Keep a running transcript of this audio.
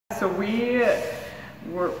So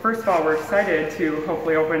first of all, we're excited to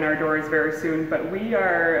hopefully open our doors very soon, but we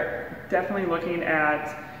are definitely looking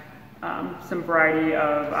at some variety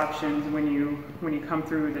of options when you come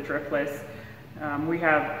through the Driftless. We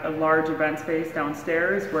have a large event space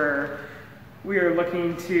downstairs where we are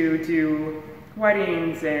looking to do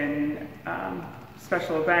weddings and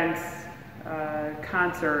special events,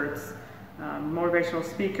 concerts, motivational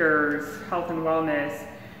speakers, health and wellness.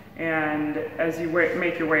 And as you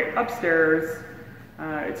make your way upstairs,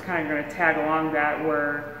 it's kind of going to tag along that,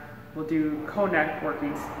 where we'll do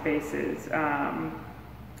co-networking spaces.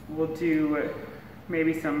 We'll do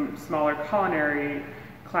maybe some smaller culinary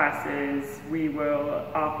classes. We will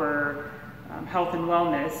offer health and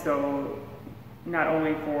wellness, so not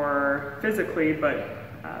only for physically but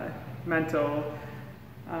mental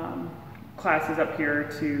classes up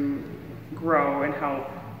here to grow and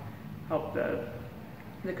help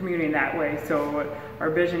the community in that way. So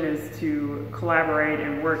our vision is to collaborate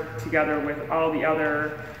and work together with all the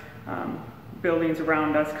other buildings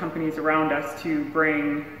around us, companies around us, to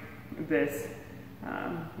bring this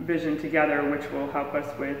vision together, which will help us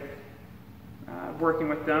with working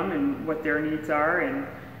with them and what their needs are. And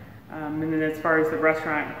then as far as the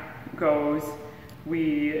restaurant goes,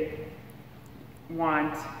 we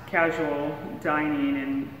want casual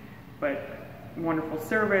dining but wonderful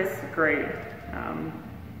service, great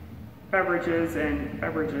beverages and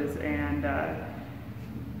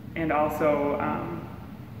also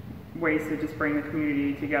ways to just bring the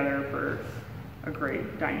community together for a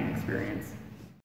great dining experience.